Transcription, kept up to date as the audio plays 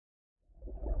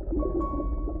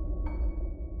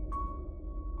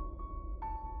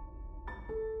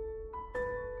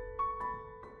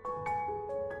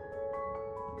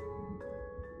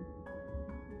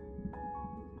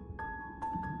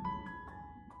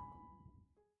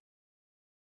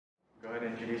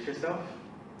introduce yourself?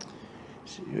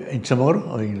 In CHamoru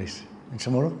or English? In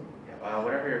CHamoru?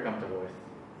 Whatever you're comfortable with.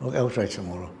 Okay, I'll try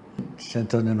CHamoru.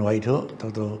 Santo Nuaito,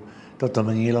 Toto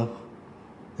Mangilo,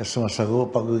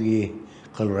 Sumasago, Pagugi,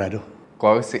 Colorado.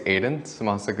 Guausi Aiden,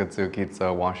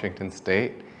 Sumasakatsuki, Washington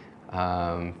State,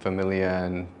 Familia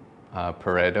and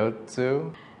Peredo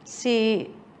Tzu. Si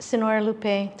Senora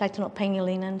Lupe, Taitano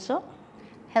Pangalinanso.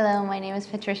 Hello, my name is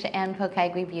Patricia Ann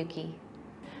Pokaigui Buki.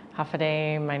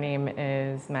 Hafade, my name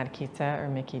is Madakita or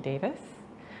Mickey Davis.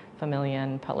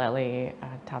 Familian Paleli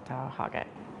Tata Haget.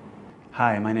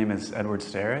 Hi, my name is Edward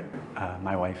Starrett.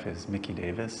 My wife is Mickey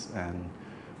Davis, and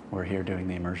we're here doing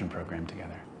the immersion program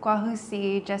together.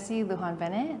 Guahusi Jesse Lujan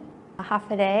Bennett.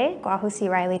 Hafade, Guahusi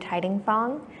Riley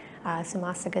Tidingfong,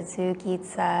 Sumasagadzu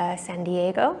Gitsa San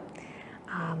Diego,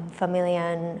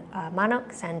 Familian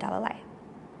Manok San Dalalai.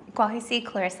 Guahusi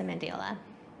Clarissa Mendiola.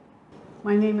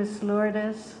 My name is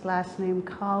Lourdes, last name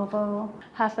Calvo.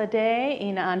 Hafade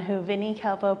ina anhu Vini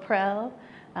Calvo Prel,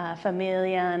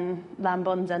 Familian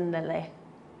Lambonzandele.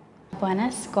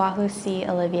 Buenas, Guahusi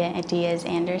Olivia Diaz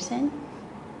Anderson.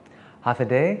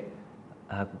 Hafade,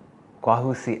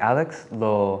 Guahusi Alex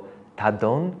Lo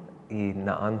Tadon y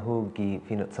Naanhu Gi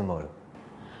Finut CHamoru.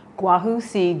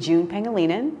 Guahusi June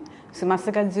Pangilinan,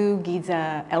 Sumasagadzu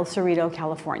Giza El Cerrito,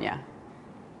 California.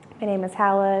 My name is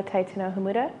Hala Taitano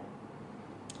Hamuda.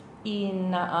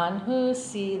 Inaanhu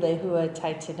si Lehua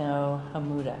Taitano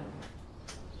Hamuda.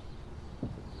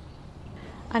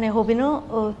 Ane hobino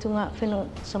o tunga Finut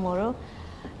CHamoru,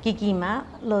 Gigima,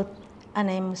 lo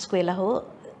ane eskwela ho,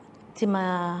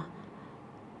 tima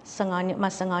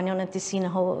masanganyo na tisina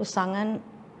ho usangan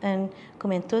and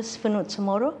komentos Finut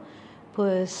CHamoru,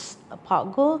 pues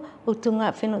pago o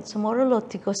tunga Finut CHamoru lo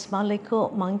tigos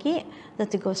maliko mangi, lo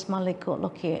tigos maliko lo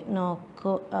ke no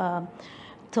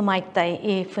tumaitai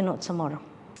e Finut CHamoru.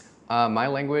 My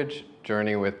language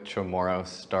journey with Chamorro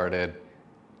started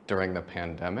during the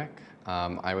pandemic.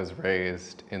 I was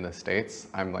raised in the States.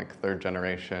 I'm like third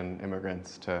generation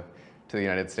immigrants to the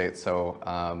United States, so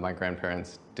my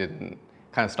grandparents kind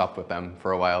of stopped with them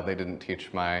for a while. They didn't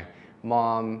teach my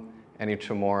mom any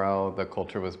Chamorro. The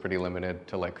culture was pretty limited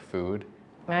to like food.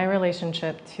 My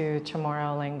relationship to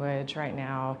Chamorro language right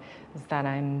now is that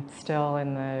I'm still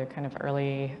in the kind of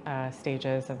early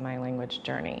stages of my language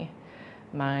journey.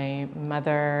 My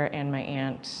mother and my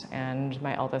aunt and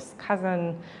my eldest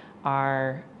cousin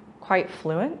are quite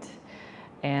fluent,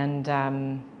 and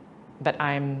but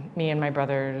me and my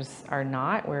brothers are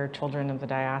not. We're children of the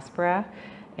diaspora,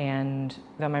 and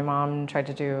though my mom tried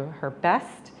to do her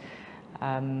best,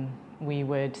 we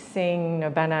would sing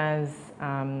novenas,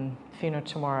 Finut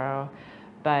CHamoru,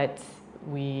 but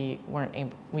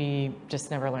we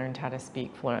just never learned how to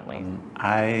speak fluently.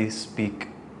 I speak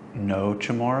no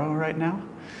Chamorro right now,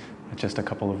 just a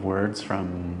couple of words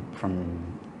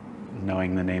from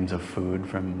knowing the names of food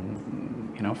from,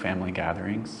 family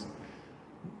gatherings.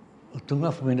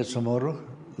 Tunga Finut CHamoru,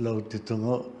 lo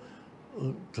titungo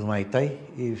tumaitai,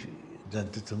 if dan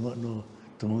titungo no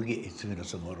tumugi Finut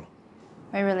CHamoru.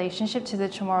 My relationship to the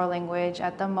Chamorro language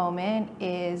at the moment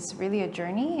is really a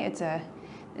journey. It's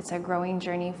a growing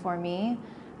journey for me.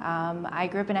 I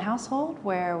grew up in a household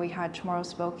where we had Chamorro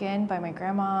spoken by my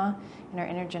grandma in our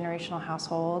intergenerational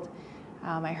household.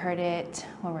 I heard it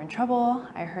when we're in trouble.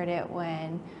 I heard it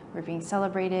when we're being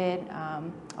celebrated,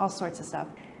 all sorts of stuff.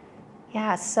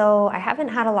 Yeah, so I haven't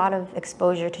had a lot of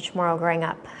exposure to Chamorro growing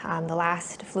up. The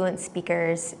last fluent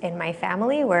speakers in my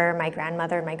family were my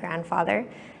grandmother and my grandfather.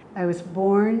 I was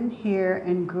born here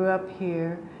and grew up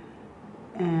here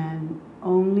and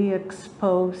only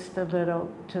exposed a little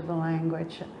to the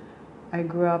language. I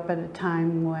grew up at a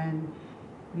time when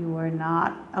you were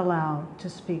not allowed to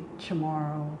speak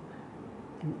Chamorro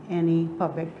in any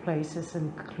public places,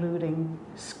 including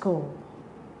school.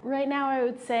 Right now I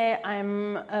would say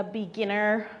I'm a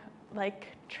beginner, like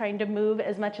trying to move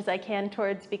as much as I can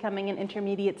towards becoming an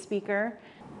intermediate speaker.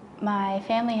 My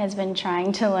family has been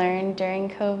trying to learn during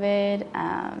COVID,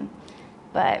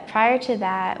 but prior to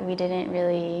that, we didn't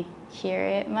really hear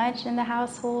it much in the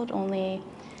household, only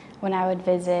when I would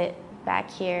visit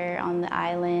back here on the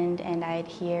island and I'd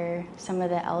hear some of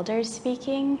the elders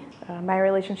speaking. My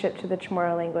relationship to the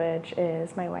Chamorro language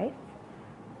is my wife.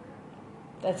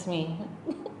 That's me.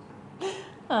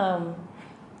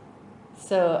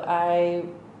 So I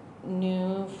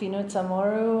knew Finut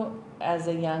CHamoru as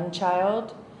a young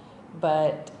child,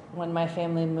 but when my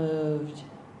family moved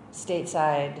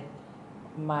stateside,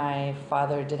 my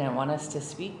father didn't want us to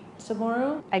speak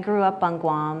CHamoru. I grew up on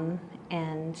Guam,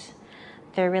 and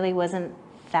there really wasn't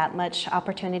that much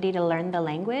opportunity to learn the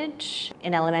language.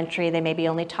 In elementary, they maybe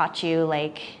only taught you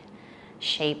like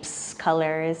shapes,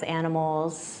 colors,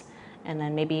 animals, and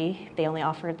then maybe they only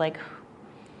offered like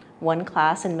one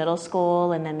class in middle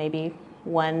school and then maybe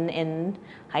one in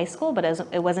high school, but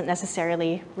it wasn't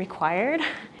necessarily required.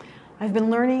 I've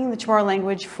been learning the Chamorro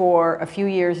language for a few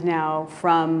years now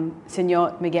from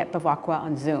Senyor Miguel Bevacqua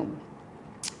on Zoom.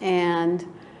 And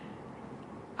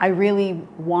I really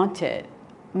want it.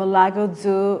 Malago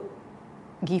zu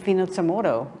gifino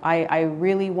Chamorro. I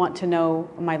really want to know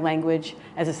my language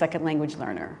as a second language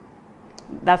learner.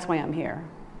 That's why I'm here.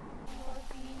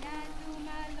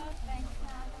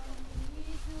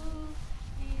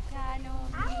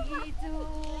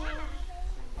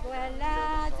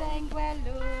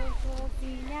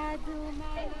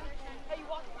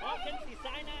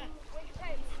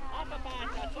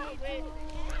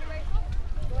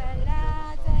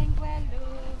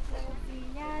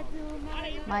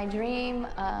 My dream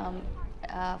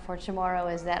for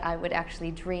Chamorro is that I would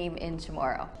actually dream in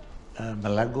Chamorro.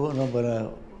 Malago no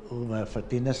para uma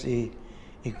fatinas I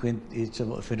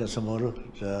fino Chamorro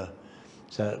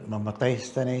sa mamatay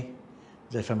stanay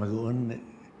sa famagoon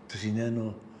tusina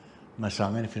no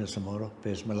masangan fino Chamorro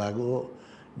pes malago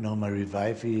no ma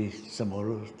revive I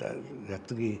Chamorro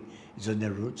gatugi is on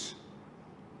their roots.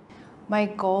 My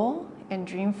goal and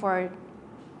dream for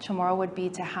Chamorro would be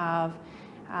to have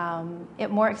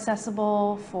it more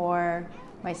accessible for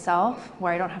myself,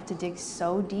 where I don't have to dig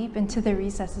so deep into the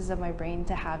recesses of my brain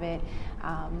to have it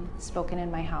spoken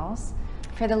in my house.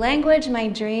 For the language, my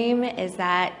dream is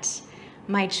that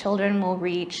my children will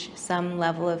reach some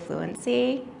level of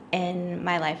fluency in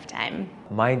my lifetime.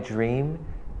 My dream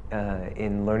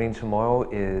in learning Chamorro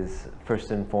is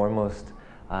first and foremost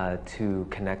to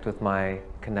connect with my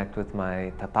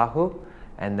tatahu,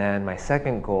 and then my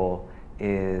second goal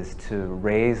is to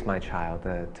raise my child,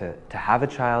 to have a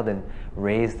child and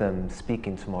raise them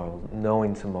speaking Chamorro,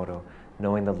 knowing Chamorro,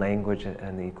 knowing the language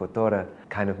and the ikotora.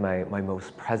 Kind of my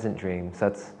most present dreams,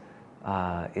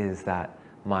 is that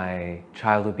my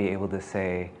child would be able to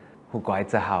say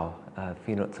 "Huguaizahao,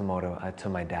 Fino Chamorro" to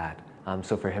my dad.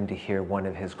 So for him to hear one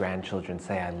of his grandchildren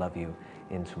say "I love you"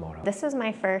 in Chamorro. This is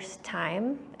my first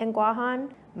time in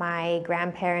Guahan. My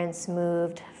grandparents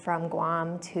moved from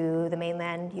Guam to the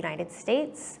mainland United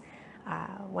States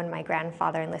when my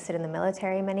grandfather enlisted in the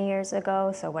military many years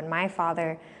ago. So when my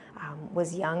father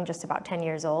was young, just about 10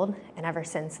 years old, and ever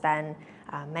since then,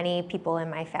 many people in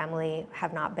my family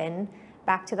have not been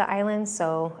back to the island.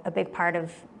 So a big part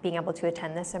of being able to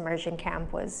attend this immersion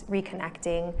camp was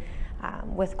reconnecting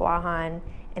with Guahan,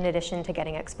 in addition to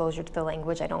getting exposure to the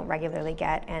language I don't regularly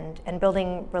get, and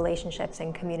building relationships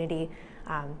and community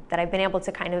that I've been able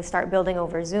to kind of start building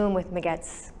over Zoom with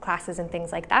Miguet's classes and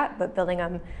things like that, but building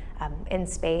them in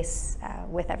space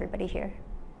with everybody here.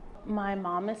 My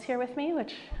mom is here with me,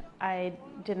 which I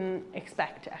didn't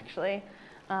expect actually.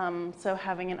 So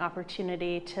having an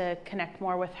opportunity to connect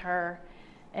more with her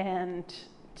and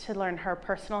to learn her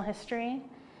personal history.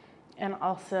 And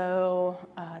also,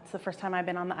 it's the first time I've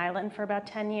been on the island for about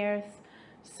 10 years.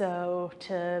 So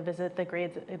to visit the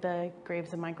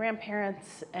graves of my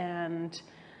grandparents, and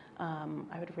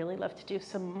I would really love to do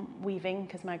some weaving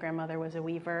because my grandmother was a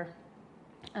weaver.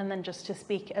 And then just to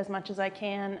speak as much as I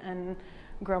can and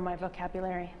grow my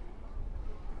vocabulary.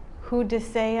 Hu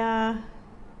desea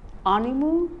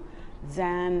animu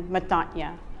zan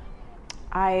matanya.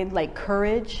 I like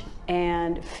courage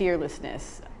and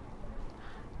fearlessness.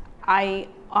 I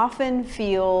often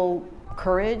feel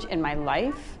courage in my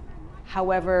life.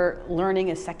 However,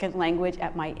 learning a second language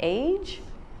at my age,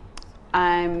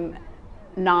 I'm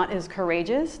not as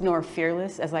courageous nor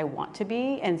fearless as I want to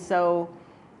be. And so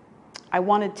I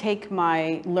want to take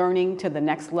my learning to the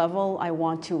next level. I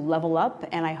want to level up,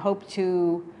 and I hope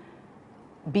to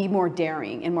be more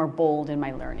daring and more bold in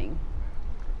my learning.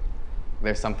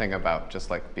 There's something about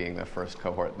just like being the first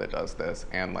cohort that does this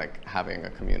and like having a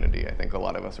community. I think a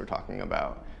lot of us are talking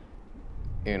about,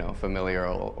 you know,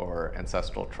 familial or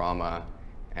ancestral trauma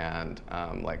and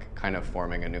like kind of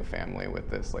forming a new family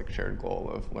with this like shared goal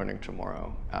of learning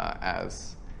Chamorro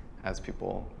as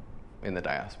people in the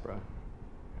diaspora.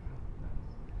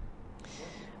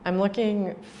 I'm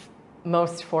looking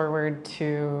most forward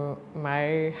to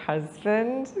my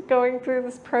husband going through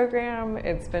this program.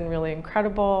 It's been really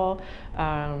incredible.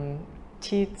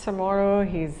 Ti Chamorro,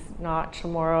 he's not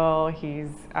Chamorro, he's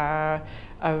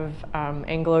of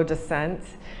Anglo descent,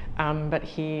 but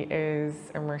he is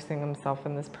immersing himself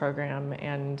in this program,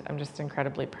 and I'm just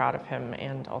incredibly proud of him.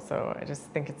 And also, I just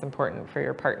think it's important for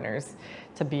your partners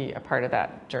to be a part of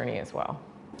that journey as well.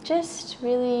 Just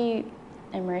really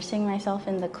immersing myself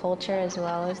in the culture as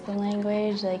well as the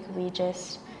language. Like we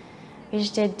just We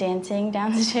just did dancing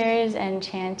downstairs and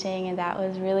chanting, and that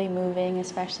was really moving,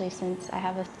 especially since I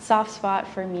have a soft spot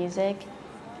for music,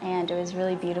 and it was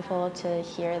really beautiful to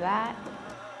hear that.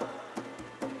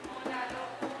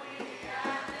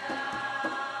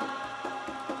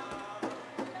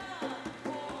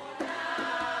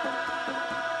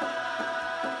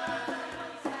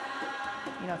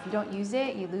 If you don't use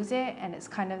it, you lose it, and it's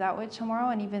kind of that with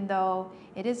Chamorro. And even though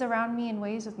it is around me in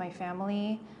ways with my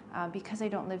family, because I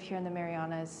don't live here in the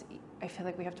Marianas, I feel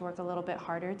like we have to work a little bit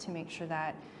harder to make sure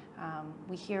that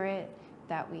we hear it,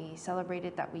 that we celebrate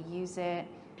it, that we use it.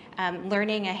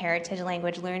 Learning a heritage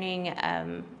language, learning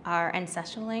our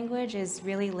ancestral language is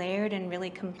really layered and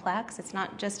really complex. It's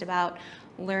not just about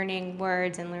learning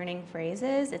words and learning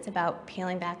phrases. It's about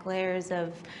peeling back layers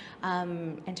of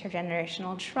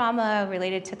intergenerational trauma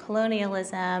related to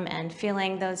colonialism and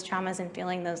feeling those traumas and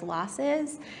feeling those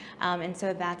losses. And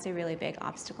so that's a really big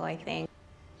obstacle, I think.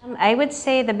 I would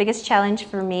say the biggest challenge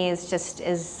for me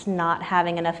is not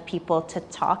having enough people to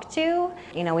talk to.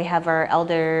 We have our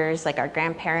elders, like our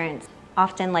grandparents.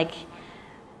 Often,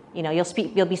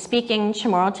 you'll be speaking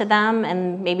Chamorro to them,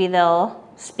 and maybe they'll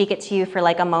speak it to you for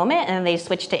like a moment, and then they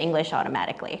switch to English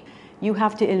automatically. You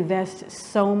have to invest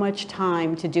so much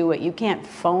time to do it. You can't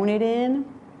phone it in.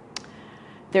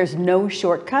 There's no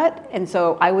shortcut, and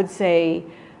so I would say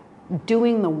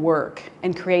doing the work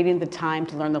and creating the time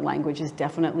to learn the language has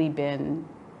definitely been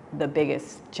the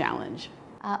biggest challenge.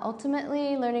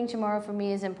 Ultimately, learning Chamorro for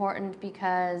me is important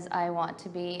because I want to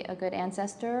be a good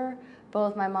ancestor.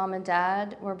 Both my mom and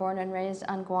dad were born and raised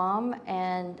on Guam,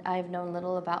 and I've known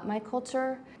little about my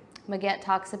culture. Maguette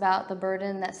talks about the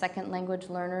burden that second language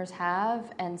learners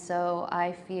have, and so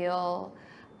I feel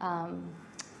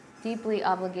deeply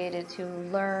obligated to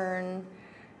learn,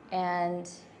 and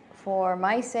for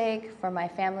my sake, for my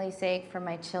family's sake, for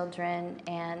my children,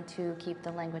 and to keep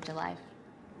the language alive.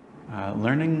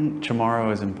 Learning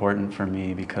Chamorro is important for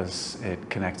me because it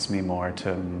connects me more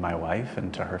to my wife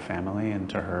and to her family and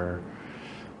to her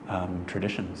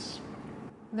traditions.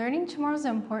 Learning Chamorro is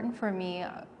important for me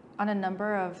on a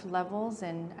number of levels,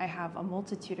 and I have a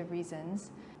multitude of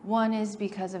reasons. One is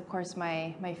because, of course,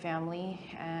 my family,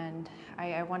 and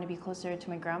I want to be closer to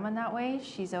my grandma in that way.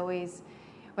 She's always,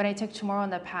 when I took Chamorro in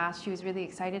the past, she was really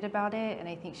excited about it, and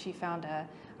I think she found a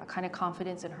kind of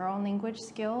confidence in her own language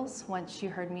skills once she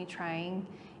heard me trying,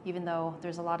 even though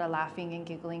there's a lot of laughing and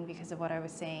giggling because of what I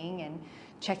was saying, and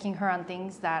checking her on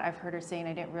things that I've heard her say and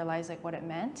I didn't realize like what it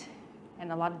meant,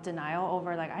 and a lot of denial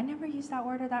over like, I never used that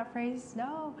word or that phrase,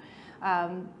 no.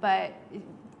 But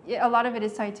a lot of it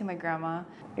is tied to my grandma.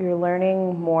 You're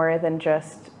learning more than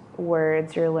just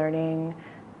words, you're learning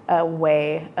a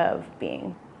way of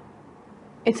being.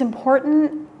 It's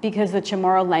important because the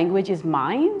Chamorro language is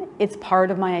mine. It's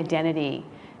part of my identity.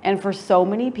 And for so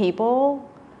many people,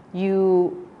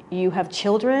 you have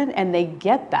children and they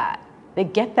get that. They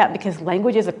get that because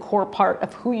language is a core part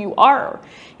of who you are.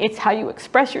 It's how you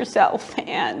express yourself.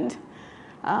 And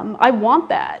I want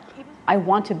that. I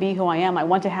want to be who I am. I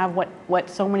want to have what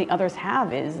so many others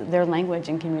have, is their language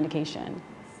and communication.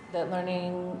 That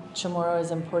learning Chamorro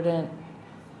is important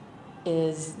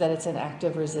is that it's an act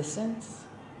of resistance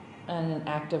and an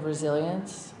act of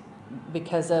resilience.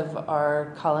 Because of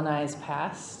our colonized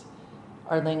past,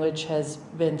 our language has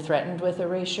been threatened with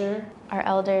erasure. Our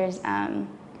elders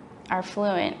are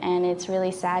fluent, and it's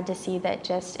really sad to see that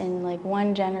just in like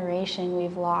one generation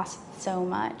we've lost so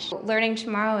much. Learning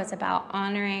Chamorro is about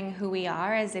honoring who we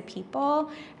are as a people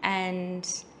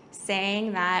and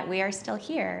saying that we are still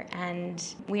here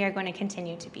and we are going to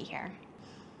continue to be here.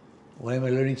 Why am I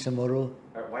learning Chamorro?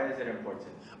 Why is it important?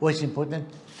 Why it's important?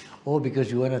 Oh,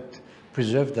 because you want to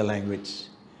preserve the language.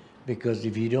 Because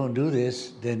if you don't do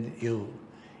this, then you'll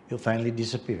finally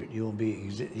disappear. You won't be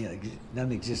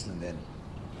non-existent then.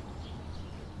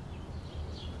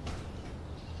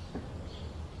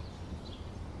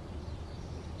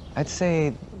 I'd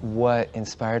say what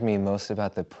inspired me most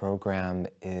about the program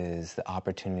is the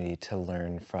opportunity to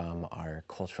learn from our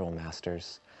cultural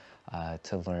masters,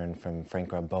 to learn from Frank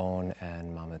Rabone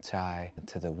and Mama Chai,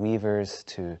 to the weavers,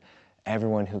 to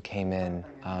everyone who came in.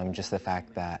 Just the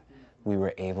fact that we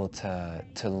were able to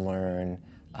learn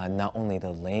not only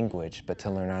the language, but to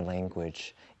learn our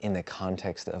language in the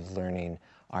context of learning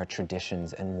our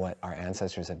traditions and what our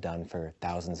ancestors have done for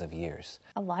thousands of years.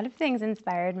 A lot of things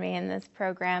inspired me in this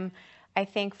program. I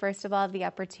think, first of all, the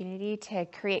opportunity to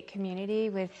create community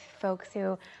with folks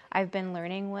who I've been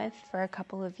learning with for a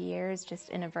couple of years, just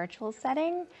in a virtual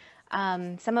setting.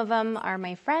 Some of them are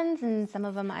my friends, and some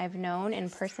of them I've known in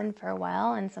person for a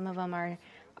while, and some of them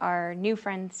are new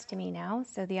friends to me now.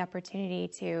 So the opportunity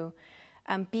to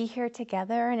be here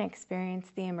together and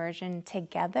experience the immersion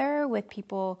together with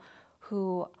people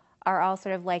who are all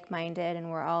sort of like-minded and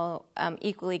we're all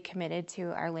equally committed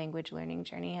to our language learning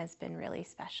journey has been really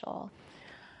special.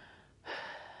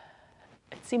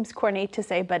 It seems corny to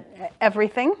say, but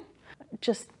everything.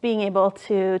 Just being able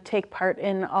to take part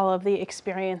in all of the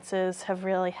experiences have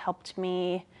really helped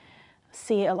me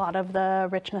see a lot of the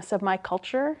richness of my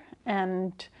culture,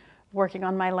 and working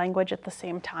on my language at the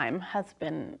same time has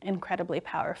been incredibly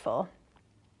powerful.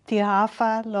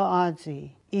 Tihafa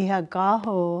loazi, iha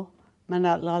gaho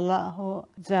manatlalahu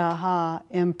zaha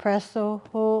impreso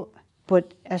ho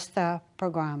put esta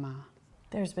programa.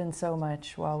 There's been so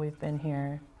much while we've been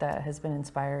here that has been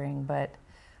inspiring, but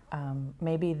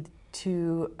maybe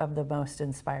two of the most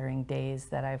inspiring days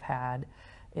that I've had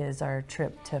is our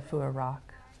trip to Hurao.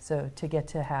 So to get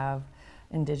to have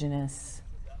indigenous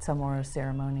CHamoru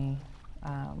ceremony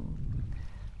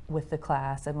with the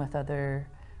class and with other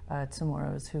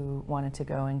CHamoros who wanted to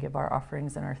go and give our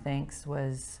offerings and our thanks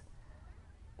was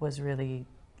really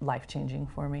life-changing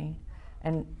for me.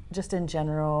 And just in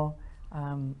general,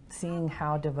 seeing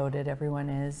how devoted everyone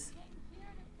is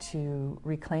to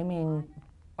reclaiming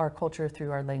our culture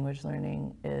through our language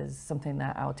learning is something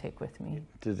that I'll take with me.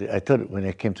 I thought when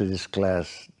I came to this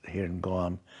class here in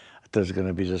Guam, I thought it was going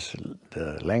to be just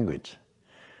the language.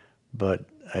 But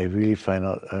I really find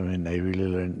out, I really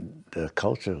learned the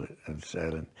culture of this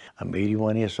island. I'm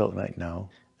 81 years old right now,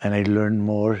 and I learned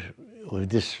more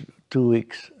with this 2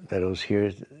 weeks that I was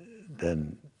here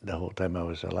than the whole time I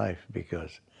was alive,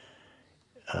 because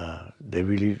they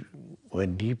really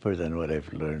went deeper than what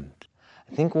I've learned.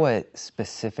 I think what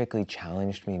specifically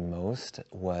challenged me most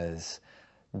was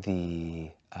the,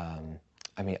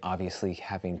 obviously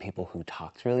having people who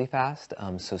talked really fast,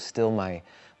 so still my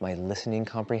listening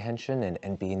comprehension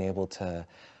and being able to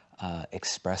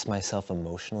express myself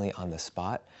emotionally on the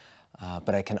spot.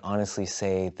 But I can honestly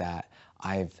say that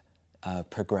I've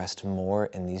progressed more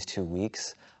in these 2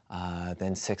 weeks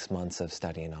than 6 months of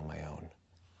studying on my own.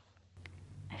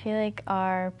 I feel like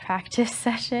our practice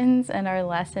sessions and our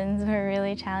lessons were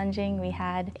really challenging. We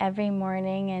had every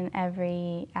morning and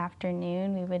every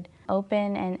afternoon, we would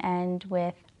open and end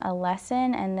with a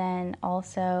lesson, and then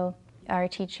also our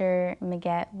teacher,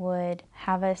 Maget, would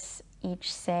have us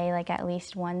each say like at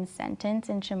least one sentence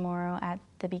in Chamorro at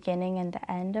the beginning and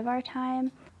the end of our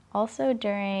time. Also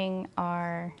during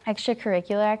our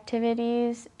extracurricular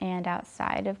activities and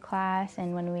outside of class,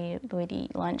 and when we would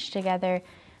eat lunch together,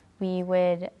 we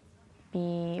would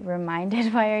be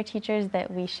reminded by our teachers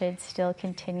that we should still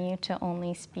continue to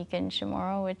only speak in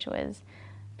Chamorro, which was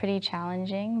pretty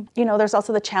challenging. You know, there's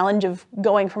also the challenge of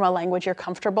going from a language you're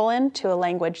comfortable in to a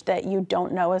language that you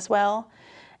don't know as well,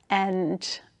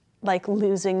 and like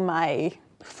losing my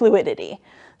fluidity.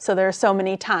 So there are so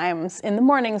many times in the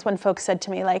mornings when folks said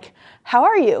to me like, "How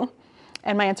are you?"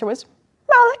 And my answer was,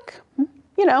 "Malik,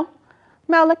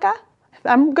 Malika,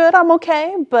 I'm good, I'm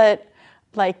okay," but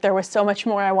like there was so much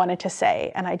more I wanted to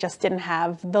say, and I just didn't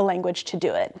have the language to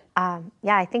do it.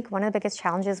 Yeah, I think one of the biggest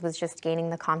challenges was just gaining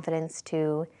the confidence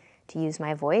to use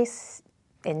my voice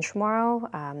in Chamorro.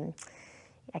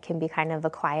 I can be kind of a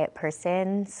quiet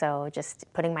person, so just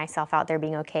putting myself out there,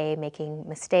 being okay, making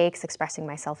mistakes, expressing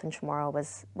myself in Chamorro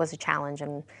was a challenge,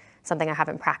 and something I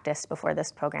haven't practiced before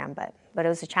this program, but it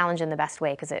was a challenge in the best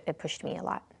way because it pushed me a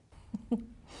lot.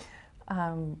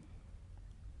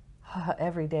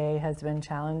 Every day has been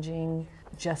challenging,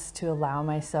 just to allow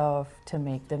myself to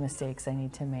make the mistakes I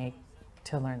need to make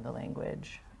to learn the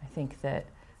language. I think that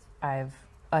I've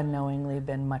unknowingly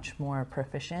been much more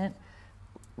proficient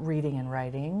reading and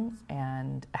writing,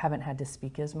 and haven't had to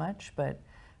speak as much, but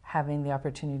having the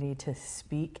opportunity to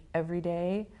speak every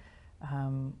day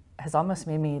has almost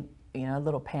made me a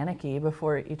little panicky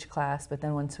before each class, but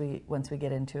then once we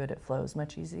get into it, it flows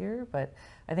much easier. But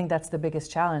I think that's the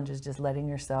biggest challenge, is just letting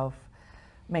yourself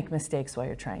make mistakes while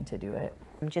you're trying to do it.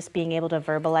 Just being able to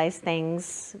verbalize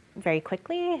things very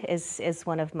quickly is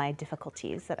one of my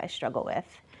difficulties that I struggle with.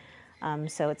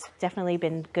 So it's definitely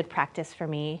been good practice for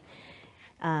me,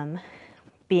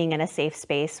 being in a safe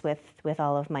space with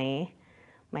all of my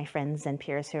friends and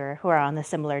peers who are on the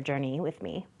similar journey with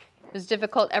me. It was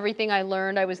difficult. Everything I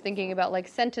learned, I was thinking about like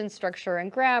sentence structure and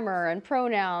grammar and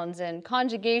pronouns and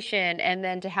conjugation, and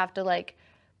then to have to like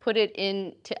put it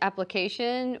into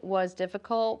application was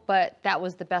difficult, but that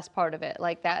was the best part of it.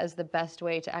 Like that is the best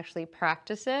way to actually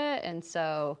practice it. And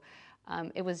so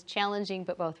it was challenging,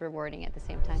 but both rewarding at the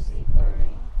same time.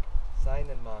 Sign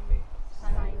and mommy.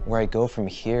 Where I go from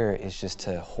here is just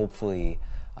to hopefully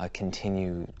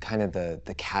continue kind of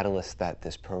the catalyst that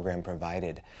this program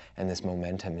provided and this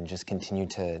momentum, and just continue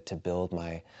to build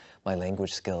my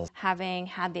language skills. Having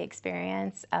had the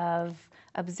experience of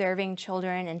observing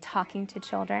children and talking to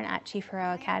children at Chief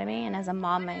Hurao Academy, and as a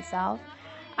mom myself,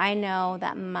 I know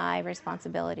that my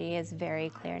responsibility is very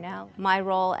clear now. My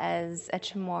role as a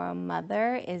Chamorro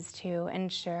mother is to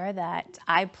ensure that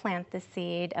I plant the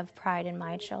seed of pride in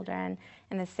my children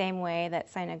in the same way that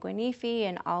Saina Guinife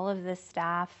and all of the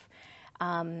staff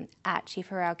at Chief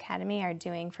Hurao Academy are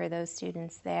doing for those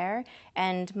students there.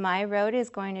 And my road is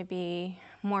going to be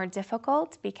more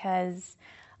difficult because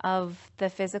of the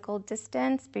physical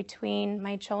distance between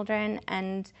my children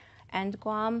and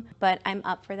Guam, but I'm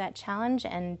up for that challenge,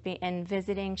 and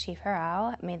visiting Chief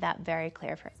Hurao made that very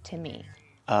clear to me.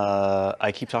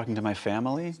 I keep talking to my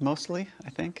family mostly, I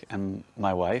think, and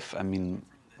my wife. I mean,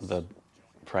 the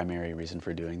primary reason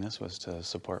for doing this was to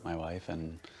support my wife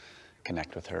and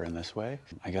connect with her in this way.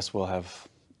 I guess we'll have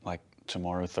like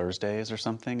Chamorro Thursdays or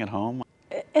something at home.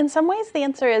 In some ways, the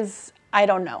answer is I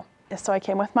don't know. So I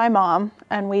came with my mom,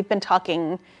 and we've been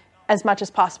talking as much as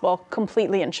possible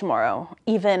completely in Chamorro,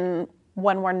 even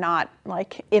when we're not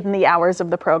like in the hours of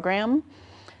the program.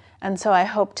 And so I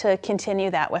hope to continue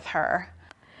that with her.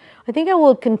 I think I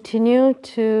will continue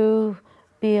to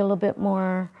be a little bit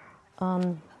more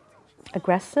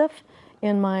aggressive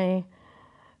in my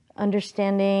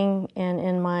understanding and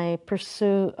in my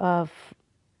pursuit of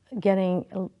getting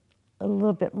a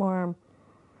little bit more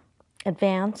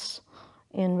advanced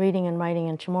in reading and writing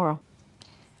in Chamorro.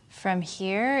 From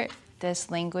here,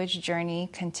 this language journey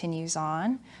continues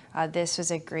on. This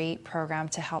was a great program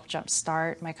to help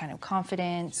jumpstart my kind of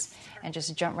confidence and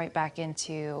just jump right back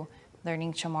into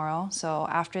learning Chamorro. So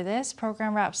after this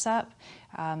program wraps up,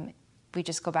 we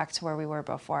just go back to where we were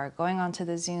before, going onto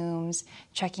the Zooms,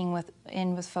 checking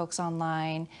in with folks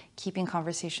online, keeping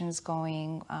conversations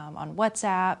going on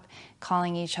WhatsApp,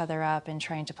 calling each other up and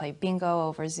trying to play bingo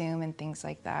over Zoom and things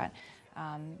like that.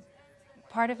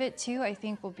 Part of it too, I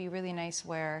think, will be really nice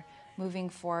where moving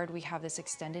forward we have this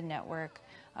extended network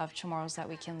of Chamorros that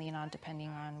we can lean on depending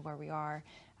on where we are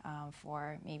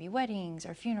for maybe weddings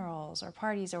or funerals or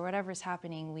parties or whatever's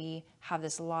happening. We have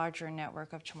this larger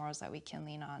network of Chamorros that we can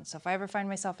lean on. So if I ever find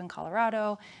myself in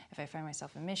Colorado, if I find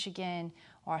myself in Michigan,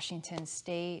 Washington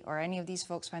State, or any of these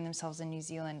folks find themselves in New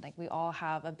Zealand, like we all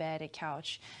have a bed, a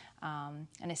couch,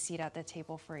 and a seat at the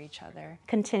table for each other.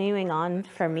 Continuing on,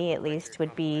 for me at least,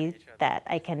 would be that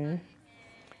I can,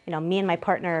 me and my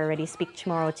partner already speak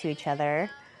Chamorro to each other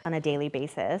on a daily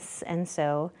basis. And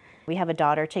so we have a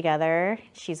daughter together.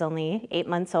 She's only 8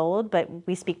 months old, but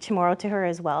we speak Chamorro to her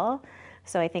as well.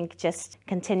 So I think just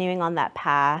continuing on that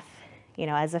path,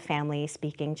 as a family,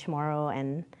 speaking Chamorro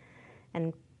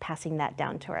and passing that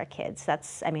down to our kids. That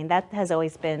has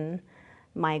always been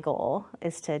my goal,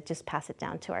 is to just pass it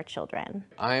down to our children.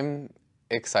 I'm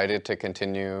excited to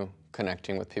continue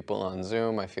connecting with people on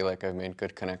Zoom. I feel like I've made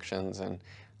good connections and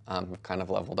kind of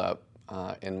leveled up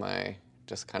in my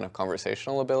just kind of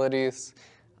conversational abilities.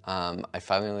 I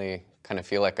finally kind of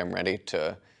feel like I'm ready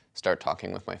to start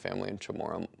talking with my family in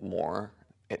Chamorro more.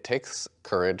 It takes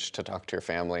courage to talk to your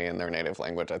family in their native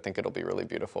language. I think it'll be really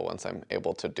beautiful once I'm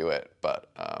able to do it, but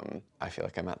I feel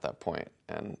like I'm at that point,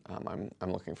 and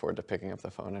I'm looking forward to picking up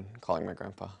the phone and calling my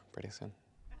grandpa pretty soon.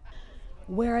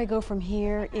 Where I go from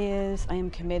here is I am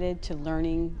committed to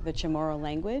learning the Chamorro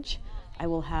language. I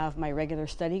will have my regular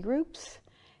study groups,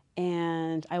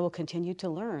 and I will continue to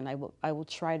learn. I will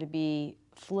try to be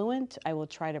fluent. I will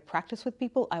try to practice with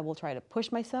people. I will try to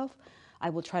push myself. I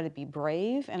will try to be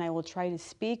brave, and I will try to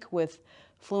speak with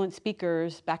fluent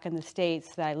speakers back in the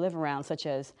States that I live around, such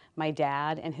as my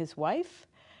dad and his wife.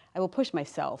 I will push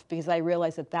myself because I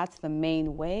realize that that's the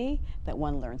main way that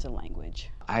one learns a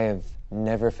language. I have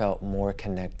never felt more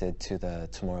connected to the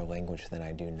Chamorro language than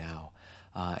I do now.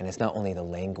 And it's not only the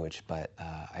language, but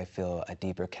I feel a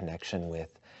deeper connection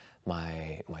with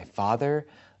my father,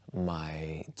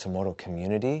 my Chamorro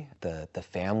community, the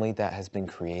family that has been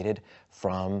created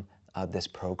from this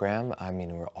program. I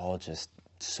mean, we're all just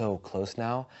so close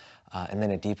now. And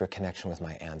then a deeper connection with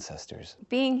my ancestors.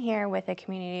 Being here with a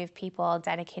community of people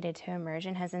dedicated to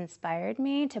immersion has inspired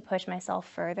me to push myself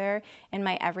further in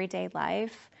my everyday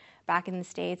life. Back in the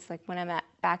States, like when I'm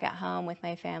back at home with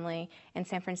my family in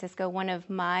San Francisco, one of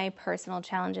my personal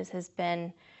challenges has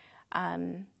been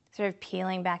sort of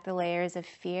peeling back the layers of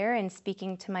fear and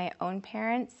speaking to my own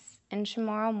parents in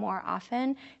Chamorro more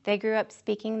often. They grew up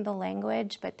speaking the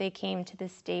language, but they came to the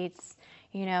States,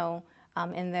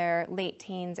 in their late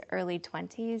teens, early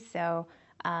 20s. So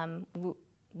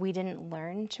we didn't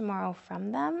learn Chamorro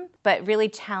from them, but really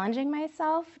challenging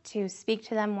myself to speak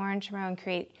to them more in Chamorro and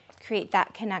create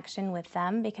that connection with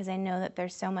them, because I know that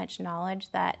there's so much knowledge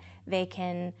that they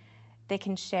can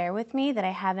share with me that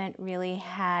I haven't really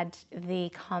had the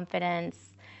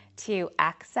confidence to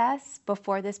access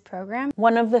before this program.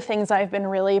 One of the things I've been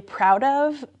really proud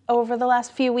of over the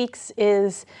last few weeks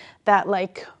is that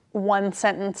like one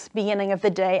sentence beginning of the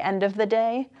day, end of the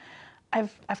day.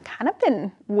 I've kind of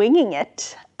been winging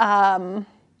it. And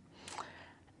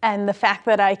the fact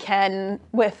that I can,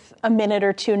 with a minute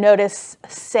or two notice,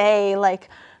 say like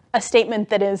a statement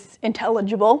that is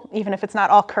intelligible, even if it's not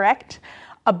all correct,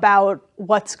 about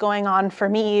what's going on for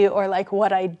me or like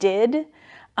what I did,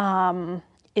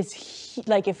 is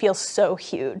like, it feels so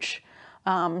huge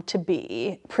to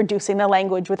be producing the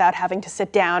language without having to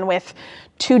sit down with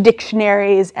 2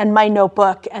 dictionaries and my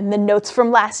notebook and the notes from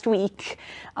last week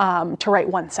to write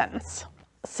one sentence.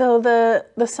 So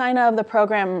the Saina of the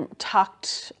program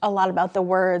talked a lot about the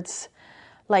words,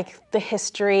 like the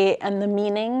history and the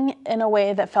meaning, in a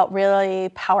way that felt really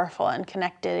powerful and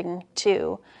connecting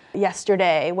to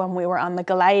yesterday when we were on the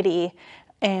Galaidi,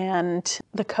 and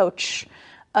the coach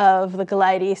of the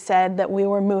Galaidi said that we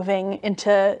were moving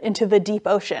into the deep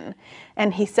ocean.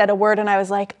 And he said a word and I was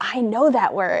like, I know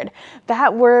that word.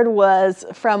 That word was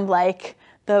from like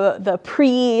the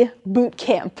pre-boot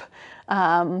camp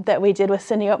that we did with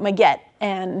Siniot Maget.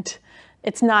 And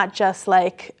it's not just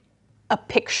like a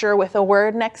picture with a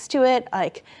word next to it.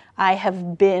 Like, I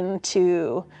have been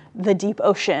to the deep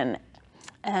ocean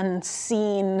and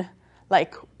seen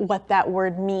like what that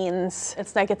word means.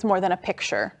 It's like, it's more than a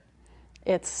picture.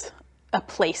 It's a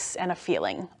place and a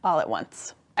feeling all at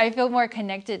once. I feel more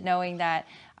connected knowing that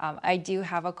I do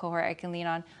have a cohort I can lean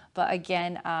on. But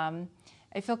again,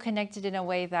 I feel connected in a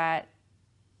way that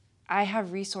I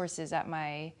have resources at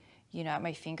my, at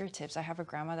my fingertips. I have a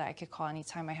grandma that I could call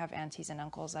anytime. I have aunties and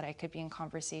uncles that I could be in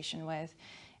conversation with.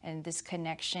 And this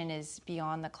connection is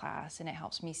beyond the class, and it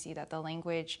helps me see that the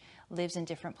language lives in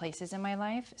different places in my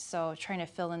life. So trying to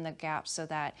fill in the gaps so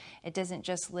that it doesn't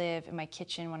just live in my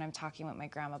kitchen when I'm talking with my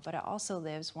grandma, but it also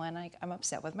lives when I'm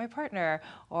upset with my partner,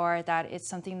 or that it's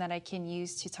something that I can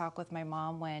use to talk with my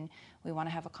mom when we want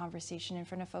to have a conversation in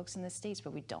front of folks in the States,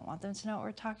 but we don't want them to know what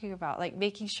we're talking about. Like,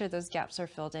 making sure those gaps are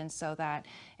filled in so that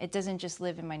it doesn't just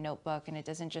live in my notebook and it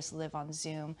doesn't just live on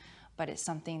Zoom, but it's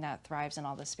something that thrives in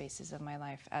all the spaces of my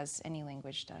life, as any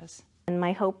language does. And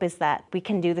my hope is that we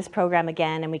can do this program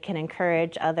again and we can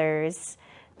encourage others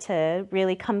to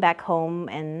really come back home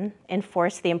and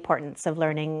enforce the importance of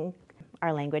learning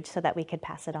our language so that we could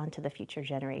pass it on to the future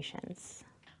generations.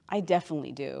 I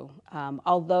definitely do.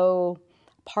 Although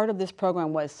part of this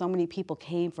program was so many people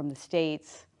came from the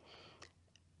States,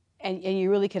 and you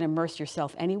really can immerse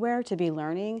yourself anywhere to be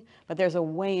learning, but there's a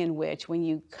way in which when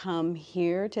you come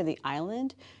here to the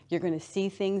island, you're going to see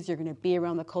things, you're going to be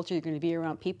around the culture, you're going to be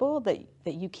around people that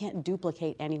you can't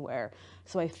duplicate anywhere.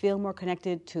 So I feel more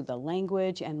connected to the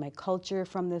language and my culture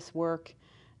from this work,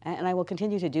 and I will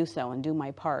continue to do so and do my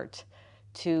part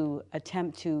to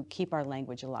attempt to keep our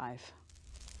language alive.